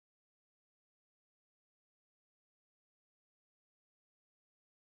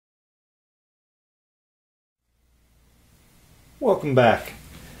Welcome back.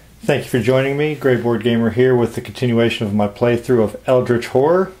 Thank you for joining me, Grey Board Gamer here with the continuation of my playthrough of Eldritch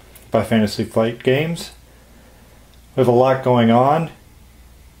Horror by Fantasy Flight Games. We have a lot going on.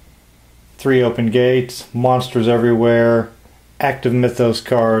 3 open gates, monsters everywhere, active mythos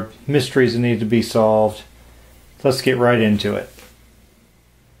card, mysteries that need to be solved. Let's get right into it.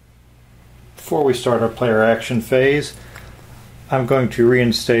 Before we start our player action phase, I'm going to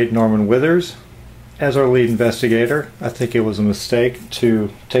reinstate Norman Withers as our lead investigator. I think it was a mistake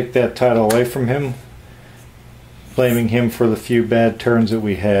to take that title away from him, blaming him for the few bad turns that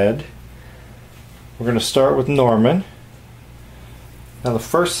we had. We're going to start with Norman. Now the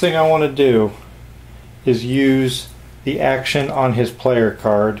first thing I want to do is use the action on his player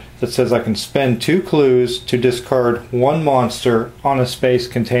card that says I can spend 2 clues to discard 1 monster on a space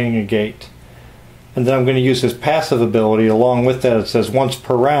containing a gate. And then I'm going to use his passive ability. Along with that, it says once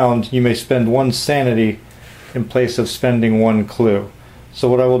per round you may spend 1 sanity in place of spending 1 clue. So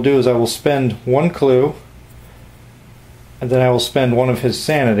what I will do is I will spend 1 clue, and then I will spend 1 of his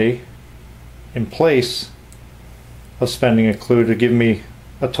sanity in place of spending a clue to give me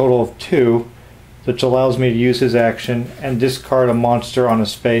a total of 2, which allows me to use his action and discard a monster on a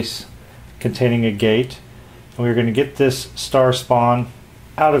space containing a gate. And we're going to get this star spawn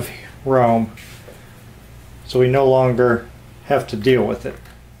out of Rome, so we no longer have to deal with it.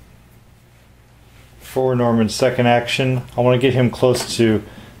 For Norman's second action, I want to get him close to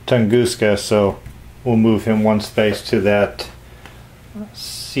Tunguska, so we'll move him 1 space to that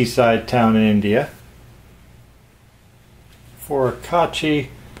seaside town in India. For Kachi,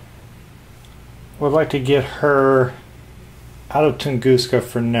 I would like to get her out of Tunguska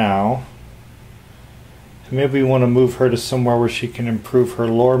for now. Maybe we want to move her to somewhere where she can improve her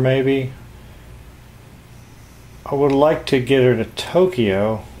lore, maybe. I would like to get her to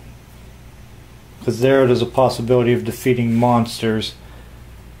Tokyo, because there there's a possibility of defeating monsters,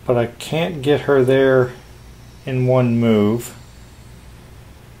 but I can't get her there in 1 move.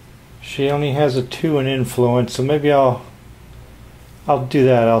 She only has a 2 in influence, so maybe I'll do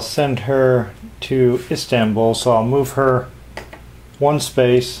that. I'll send her to Istanbul, so I'll move her 1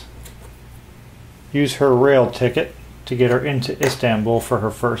 space, use her rail ticket to get her into Istanbul for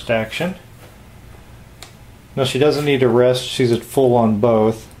her first action. Now she doesn't need to rest, she's at full on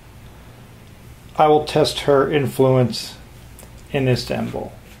both. I will test her influence in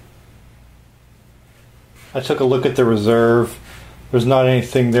Istanbul. I took a look at the reserve. There's not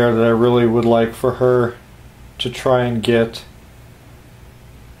anything there that I really would like for her to try and get.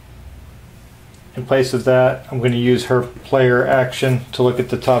 In place of that, I'm going to use her player action to look at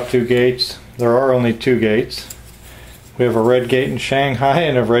the top 2 gates. There are only 2 gates. We have a red gate in Shanghai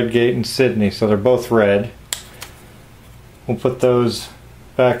and a red gate in Sydney, so they're both red. We'll put those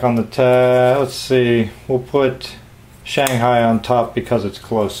back on the tab. Let's see, we'll put Shanghai on top because it's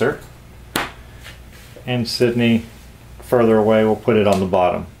closer, and Sydney further away, we'll put it on the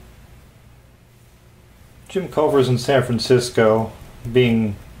bottom. Jim Culver's in San Francisco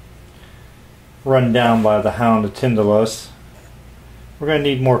being run down by the Hound of Tindalos. We're going to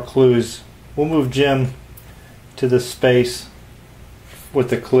need more clues. We'll move Jim to this space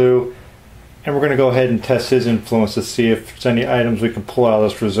with the clue, and we're going to go ahead and test his influence to see if there's any items we can pull out of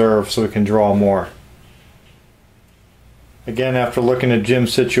this reserve so we can draw more. Again, after looking at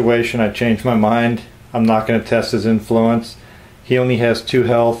Jim's situation, I changed my mind. I'm not going to test his influence. He only has 2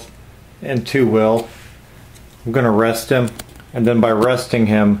 health and 2 will. I'm going to rest him, and then by resting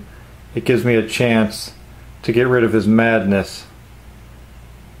him, it gives me a chance to get rid of his madness.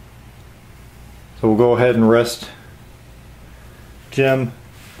 So we'll go ahead and rest Jim,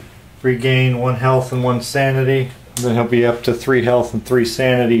 regain 1 health and 1 sanity. Then he'll be up to 3 health and 3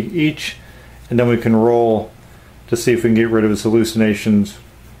 sanity each, and then we can roll to see if we can get rid of his hallucinations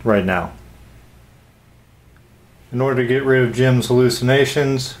right now. In order to get rid of Jim's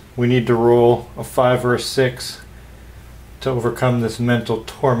hallucinations, we need to roll a 5 or a 6 to overcome this mental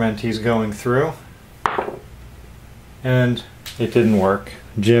torment he's going through. And it didn't work.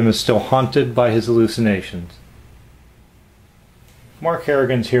 Jim is still haunted by his hallucinations. Mark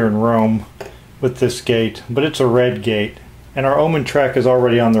Harrigan's here in Rome with this gate, but it's a red gate, and our omen track is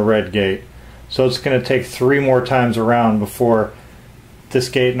already on the red gate, so it's going to take 3 more times around before this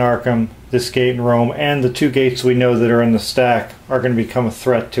gate in Arkham, this gate in Rome, and the 2 gates we know that are in the stack are going to become a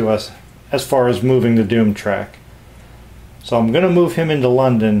threat to us as far as moving the Doom track. So I'm going to move him into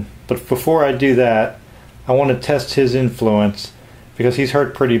London, but before I do that, I want to test his influence because he's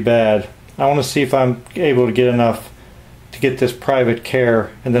hurt pretty bad. I want to see if I'm able to get enough to get this private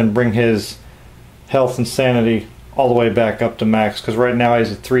care and then bring his health and sanity all the way back up to max, because right now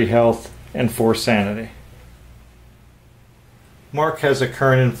he's at 3 health and 4 sanity. Mark has a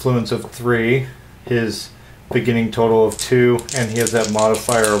current influence of 3, his beginning total of 2, and he has that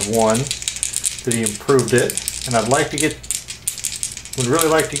modifier of 1 that he improved it. And would really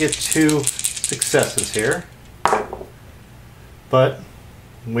like to get 2 successes here, but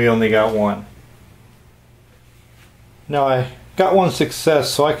we only got 1. Now I got 1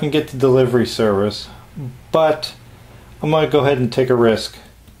 success, so I can get the delivery service, but I'm going to go ahead and take a risk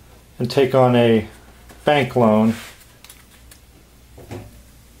and take on a bank loan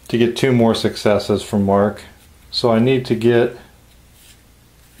to get 2 more successes from Mark. So I need to get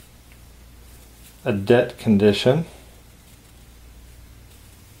a debt condition.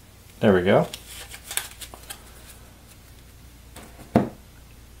 There we go.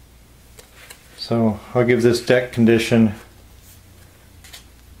 So I'll give this debt condition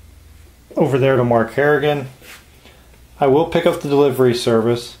over there to Mark Harrigan. I will pick up the delivery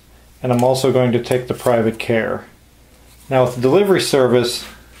service, and I'm also going to take the private care. Now with the delivery service,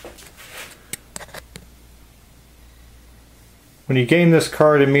 when you gain this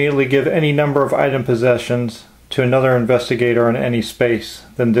card, immediately give any number of item possessions to another investigator in any space,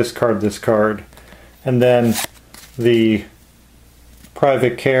 then discard this card. And then the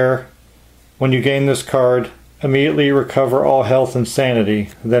private care, when you gain this card, immediately recover all health and sanity,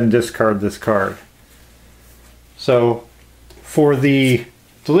 then discard this card. So for the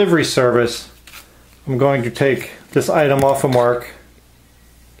delivery service, I'm going to take this item off of Mark,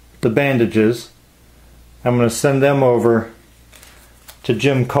 the bandages. I'm going to send them over to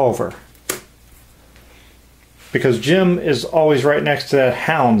Jim Culver, because Jim is always right next to that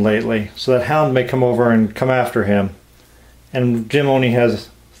hound lately, so that hound may come over and come after him, and Jim only has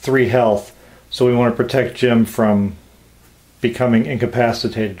 3 health, so we want to protect Jim from becoming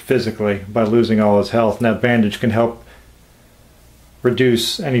incapacitated physically by losing all his health, and that bandage can help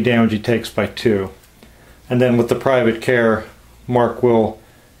reduce any damage he takes by 2. And then with the private care, Mark will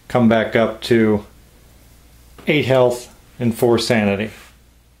come back up to 8 health and 4 sanity.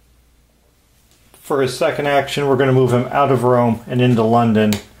 For his second action, we're going to move him out of Rome and into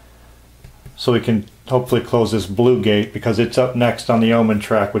London, so we can hopefully close this blue gate, because it's up next on the Omen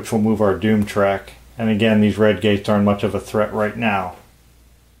track, which will move our Doom track. And again, these red gates aren't much of a threat right now.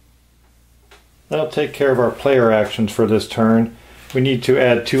 That'll take care of our player actions for this turn. We need to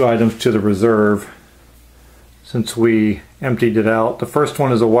add 2 items to the reserve since we emptied it out. The first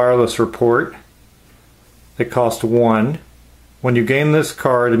one is a wireless report that costs 1. When you gain this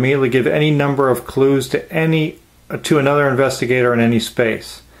card, immediately give any number of clues to another investigator in any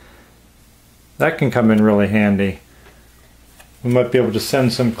space. That can come in really handy. We might be able to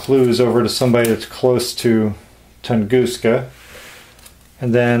send some clues over to somebody that's close to Tunguska.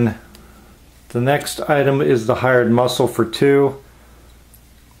 And then the next item is the hired muscle for 2.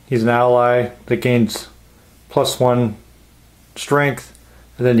 He's an ally that gains +1 strength,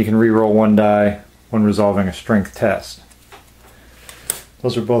 and then you can reroll 1 die when resolving a strength test.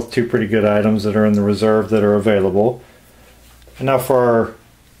 Those are both 2 pretty good items that are in the reserve that are available. And now for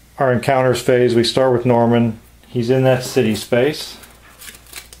our encounters phase, we start with Norman. He's in that city space.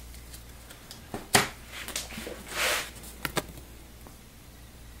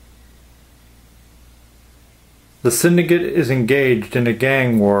 The syndicate is engaged in a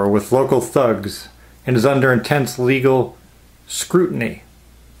gang war with local thugs and is under intense legal scrutiny.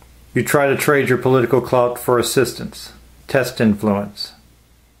 You try to trade your political clout for assistance. Test influence.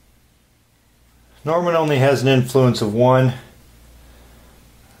 Norman only has an influence of 1,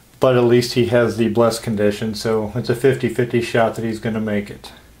 but at least he has the blessed condition, so it's a 50-50 shot that he's going to make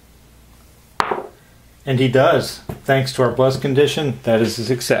it. And he does. Thanks to our blessed condition, that is a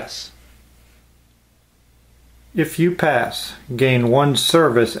success. If you pass, gain 1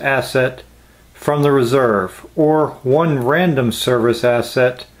 service asset from the reserve, or 1 random service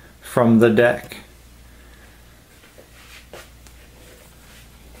asset from the deck.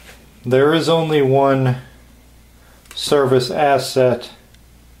 There is only 1 service asset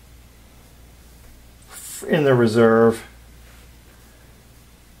in the reserve.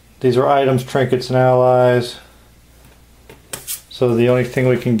 These are items, trinkets, and allies. So the only thing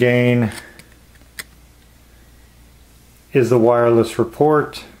we can gain is the wireless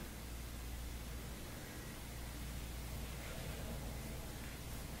report.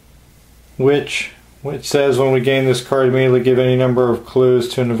 Which it says when we gain this card, immediately give any number of clues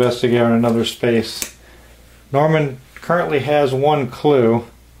to an investigator in another space. Norman currently has 1 clue,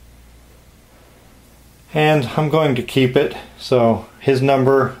 and I'm going to keep it. So his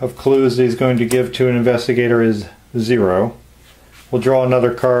number of clues that he's going to give to an investigator is 0. We'll draw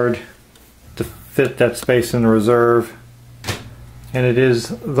another card to fit that space in the reserve, and it is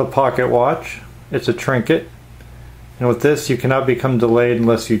the pocket watch. It's a trinket, And with this, you cannot become delayed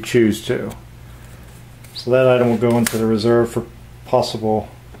unless you choose to. So that item will go into the reserve for possible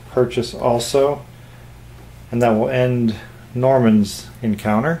purchase also. And that will end Norman's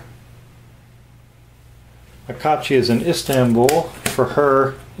encounter. Akachi is in Istanbul for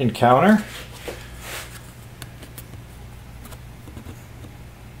her encounter.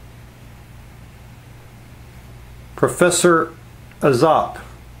 Professor Azap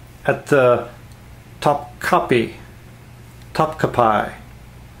at the Topkapi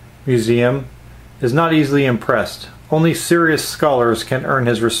Museum is not easily impressed. Only serious scholars can earn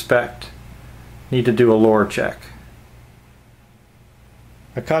his respect. Need to do a lore check.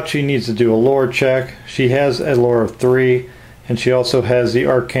 Akachi needs to do a lore check. She has a lore of 3, and she also has the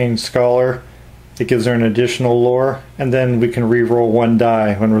Arcane Scholar. It gives her an additional lore, and then we can re-roll 1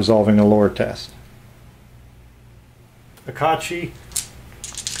 die when resolving a lore test. Akachi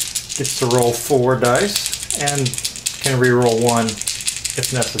gets to roll 4 dice and can re-roll 1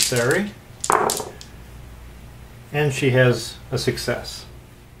 if necessary. And she has a success.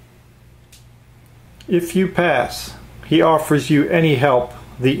 If you pass, he offers you any help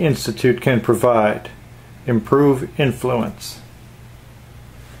the Institute can provide. Improve influence.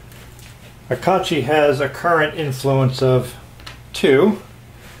 Akachi has a current influence of 2,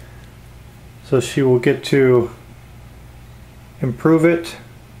 so she will get to improve it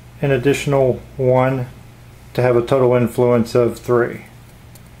an additional 1 to have a total influence of 3.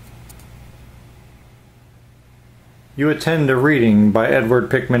 You attend a reading by Edward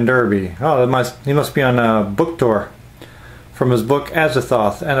Pickman Derby. Oh, he must be on a book tour. From his book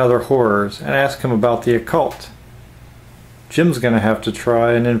Azathoth and Other Horrors, and ask him about the occult. Jim's going to have to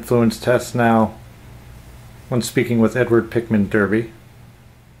try an influence test now when speaking with Edward Pickman Derby.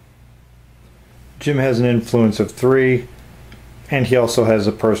 Jim has an influence of 3, and he also has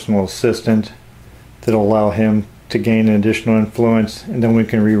a personal assistant that'll allow him to gain an additional influence, and then we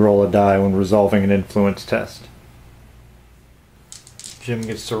can re-roll a die when resolving an influence test. Jim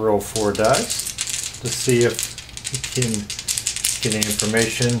gets to roll 4 dice to see if he can get any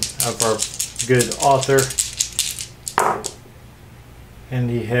information of our good author. And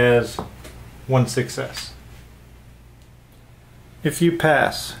he has 1 success. If you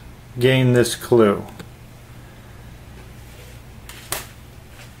pass, gain this clue.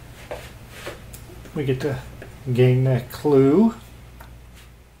 We get to gain that clue.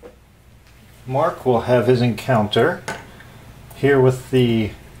 Mark will have his encounter here with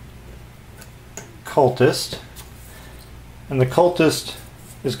the cultist. And the cultist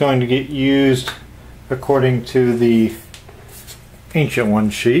is going to get used according to the Ancient One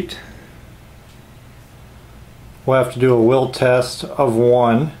sheet. We'll have to do a will test of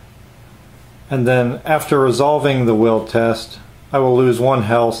 1. And then after resolving the will test, I will lose 1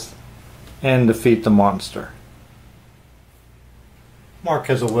 health and defeat the monster. Mark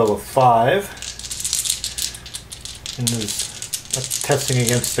has a will of 5. And is testing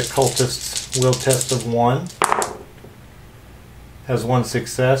against the cultist's will test of 1. Has 1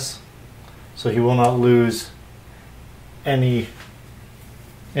 success, so he will not lose any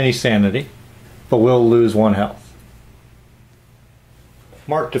sanity, but will lose 1 health.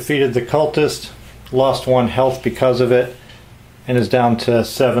 Mark defeated the cultist, lost 1 health because of it, and is down to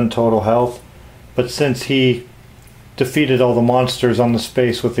 7 total health. But since he defeated all the monsters on the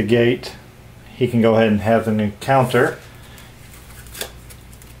space with the gate, he can go ahead and have an encounter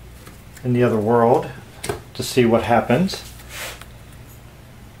in the other world to see what happens.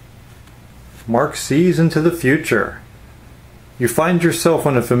 Mark sees into the future. You find yourself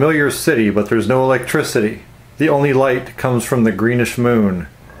in a familiar city, but there's no electricity. The only light comes from the greenish moon.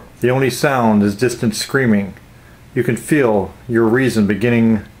 The only sound is distant screaming. You can feel your reason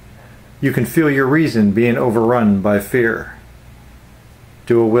being overrun by fear.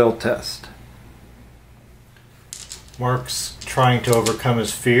 Do a will test. Mark's trying to overcome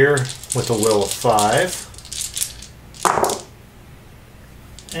his fear with a will of 5.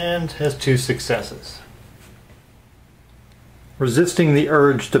 And has 2 successes. Resisting the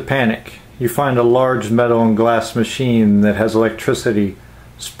urge to panic, you find a large metal and glass machine that has electricity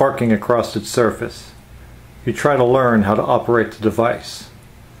sparking across its surface. You try to learn how to operate the device.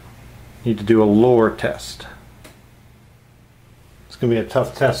 You need to do a lore test. It's going to be a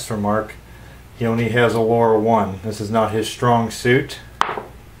tough test for Mark. He only has a lore of 1. This is not his strong suit,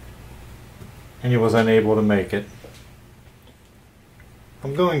 and he was unable to make it.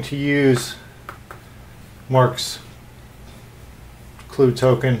 I'm going to use Mark's clue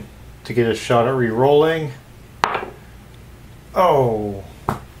token to get a shot at re-rolling. Oh,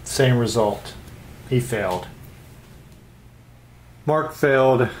 same result. He failed. Mark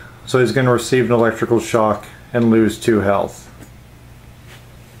failed, so he's going to receive an electrical shock and lose 2 health.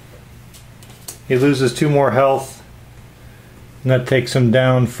 He loses 2 more health, and that takes him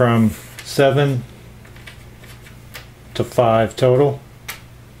down from 7 to 5 total.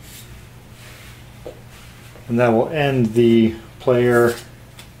 And that will end the player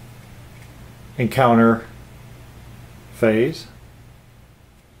encounter phase.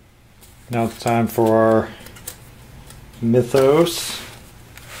 Now it's time for our mythos.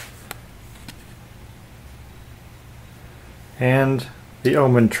 And the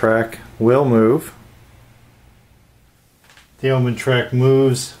omen track will move. The omen track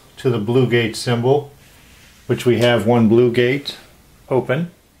moves to the blue gate symbol, which we have 1 blue gate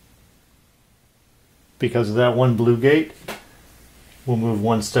open. Because of that 1 blue gate, we'll move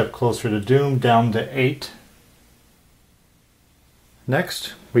 1 step closer to doom, down to 8.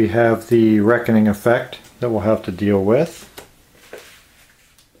 Next, we have the reckoning effect that we'll have to deal with.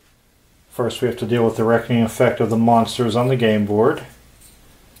 First, we have to deal with the reckoning effect of the monsters on the game board.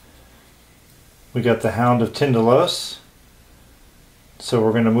 We got the Hound of Tindalos, so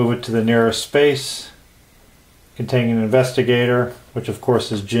we're going to move it to the nearest space containing an investigator, which of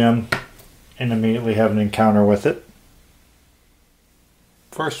course is Jim, and immediately have an encounter with it.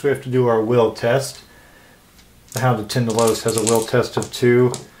 First, we have to do our will test. The Hound of Tindalos has a will test of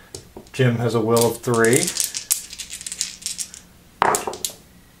 2. Jim has a will of 3.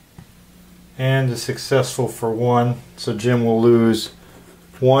 And is successful for 1, so Jim will lose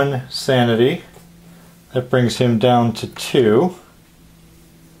 1 sanity. That brings him down to 2.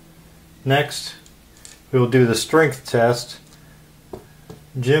 Next, we will do the strength test.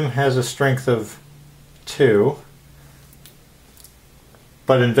 Jim has a strength of 2,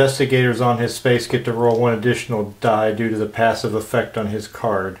 but investigators on his space get to roll 1 additional die due to the passive effect on his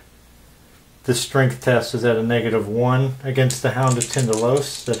card. This strength test is at a -1 against the Hound of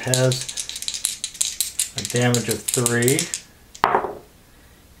Tindalos that has a damage of 3.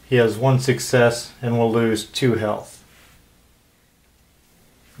 He has 1 success and will lose 2 health.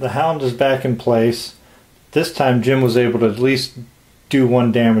 The Hound is back in place. This time Jim was able to at least do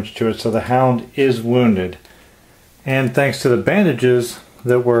 1 damage to it, so the Hound is wounded. And thanks to the bandages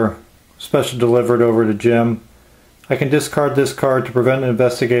that were special delivered over to Jim, I can discard this card to prevent an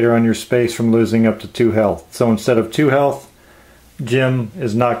investigator on your space from losing up to 2 health. So instead of 2 health, Jim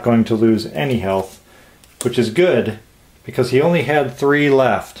is not going to lose any health, which is good because he only had 3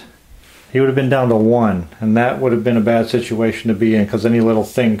 left. He would have been down to 1, and that would have been a bad situation to be in because any little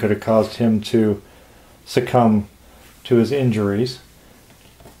thing could have caused him to succumb to his injuries.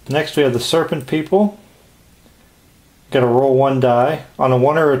 Next we have the Serpent People. Got to roll 1 die. On a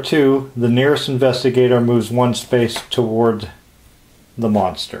 1 or a 2, the nearest investigator moves 1 space toward the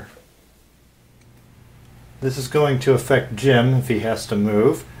monster. This is going to affect Jim if he has to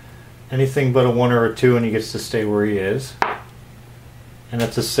move. Anything but a 1 or a 2 and he gets to stay where he is. And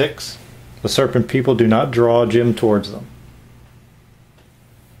that's a 6. The Serpent People do not draw Jim towards them.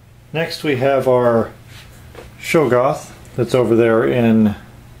 Next we have our Shoggoth that's over there in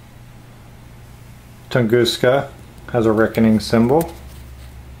Tunguska. Has a reckoning symbol.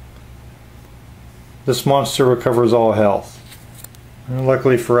 This monster recovers all health. And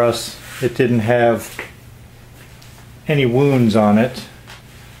luckily for us, it didn't have any wounds on it,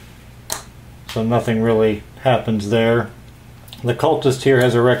 so nothing really happens there. The cultist here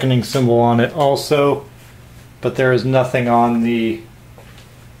has a reckoning symbol on it also, but there is nothing on the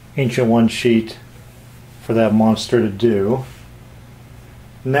Ancient One sheet for that monster to do.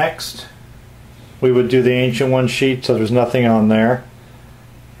 Next, we would do the Ancient One sheet, so there's nothing on there.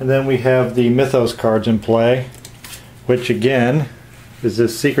 And then we have the Mythos cards in play, which again is the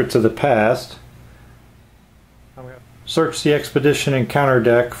Secrets of the Past. Search the Expedition Encounter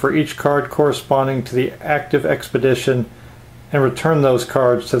deck for each card corresponding to the active expedition and return those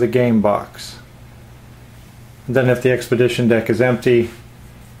cards to the game box. And then if the expedition deck is empty,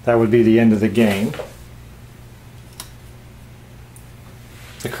 that would be the end of the game.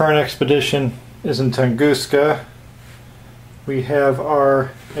 The current expedition is in Tunguska. We have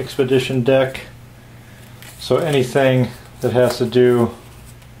our expedition deck, so anything that has to do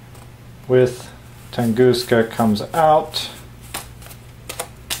with Tunguska comes out.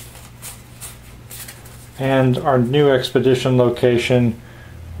 And our new expedition location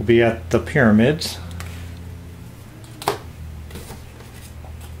will be at the pyramids.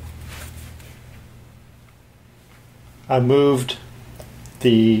 I moved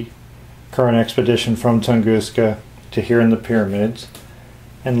the current expedition from Tunguska to here in the pyramids.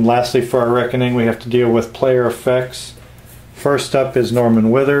 And lastly, for our reckoning, we have to deal with player effects. First up is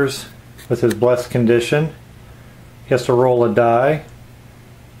Norman Withers with his blessed condition. He has to roll a die.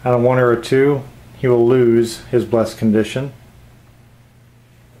 On a 1 or a 2, he will lose his blessed condition.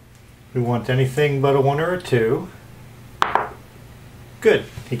 We want anything but a 1 or a 2. Good.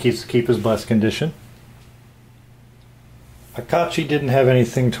 He gets to keep his blessed condition. Akachi didn't have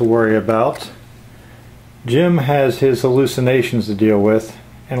anything to worry about. Jim has his hallucinations to deal with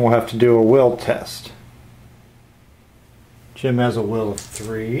and will have to do a will test. Jim has a will of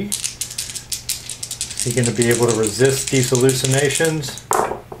 3. Is he going to be able to resist these hallucinations?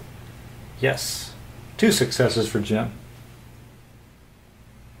 Yes. 2 successes for Jim.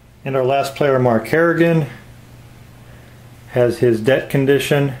 And our last player, Mark Harrigan, has his debt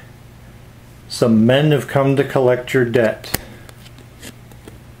condition. Some men have come to collect your debt.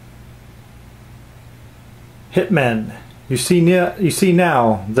 Hitmen, you see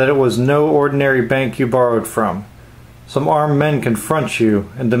now that it was no ordinary bank you borrowed from. Some armed men confront you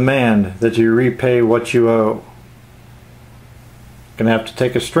and demand that you repay what you owe. Gonna have to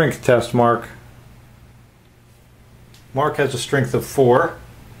take a strength test, Mark. Mark has a strength of 4.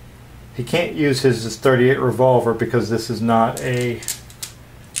 He can't use his .38 revolver because this is not a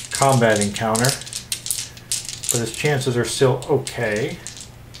combat encounter, but his chances are still okay.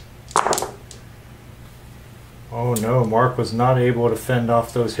 Oh no, Mark was not able to fend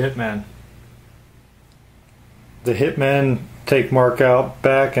off those hitmen. The hitmen take Mark out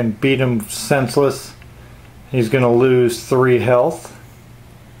back and beat him senseless. He's going to lose 3 health.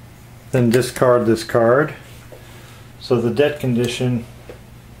 Then discard this card. So the debt condition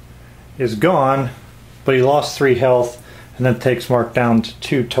is gone, but he lost 3 health and then takes Mark down to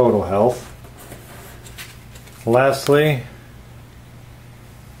 2 total health. Lastly,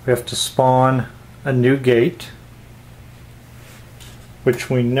 we have to spawn a new gate, which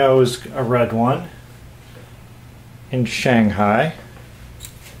we know is a red one, in Shanghai.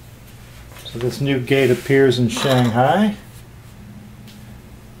 So this new gate appears in Shanghai,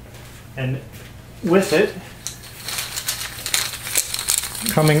 and with it,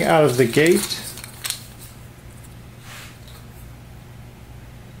 coming out of the gate,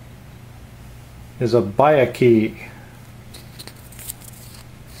 is a Bayaki.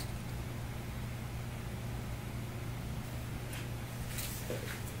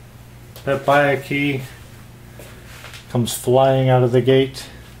 That Bayaki comes flying out of the gate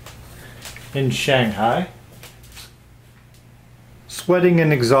in Shanghai. Sweating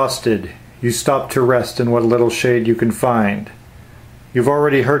and exhausted, you stop to rest in what little shade you can find. You've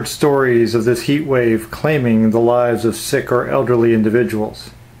already heard stories of this heat wave claiming the lives of sick or elderly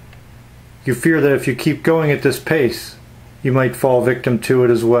individuals. You fear that if you keep going at this pace, you might fall victim to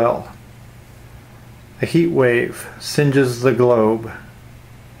it as well. A heat wave singes the globe.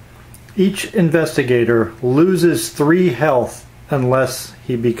 Each investigator loses 3 health unless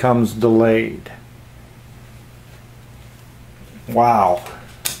he becomes delayed. Wow.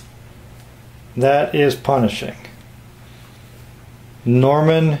 That is punishing.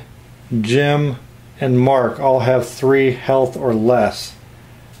 Norman, Jim, and Mark all have 3 health or less.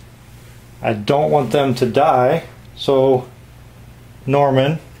 I don't want them to die, so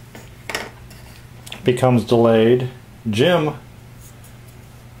Norman becomes delayed. Jim,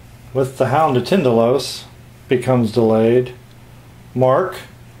 with the Hound of Tindalos, becomes delayed. Mark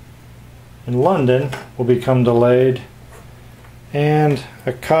in London will become delayed. And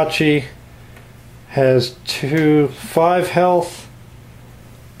Akachi has 5 health.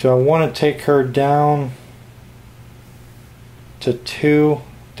 Do I want to take her down to 2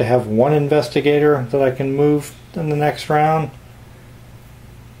 to have 1 investigator that I can move in the next round?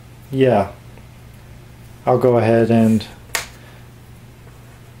 Yeah. I'll go ahead and...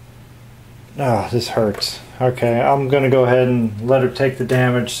 this hurts. Okay, I'm going to go ahead and let her take the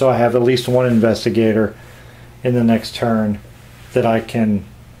damage so I have at least 1 investigator in the next turn that I can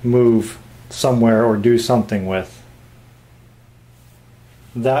move somewhere or do something with.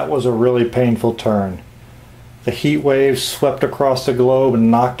 That was a really painful turn. The heat wave swept across the globe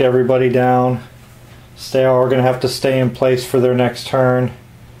and knocked everybody down. We're going to have to stay in place for their next turn.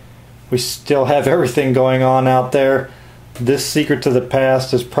 We still have everything going on out there. This Secret to the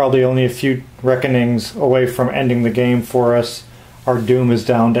Past is probably only a few reckonings away from ending the game for us. Our doom is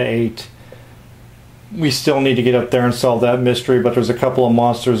down to 8. We still need to get up there and solve that mystery, but there's a couple of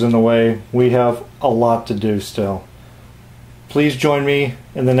monsters in the way. We have a lot to do still. Please join me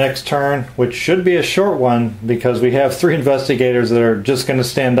in the next turn, which should be a short one because we have 3 investigators that are just going to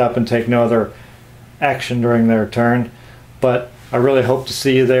stand up and take no other action during their turn. But I really hope to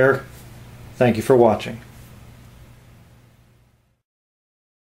see you there. Thank you for watching.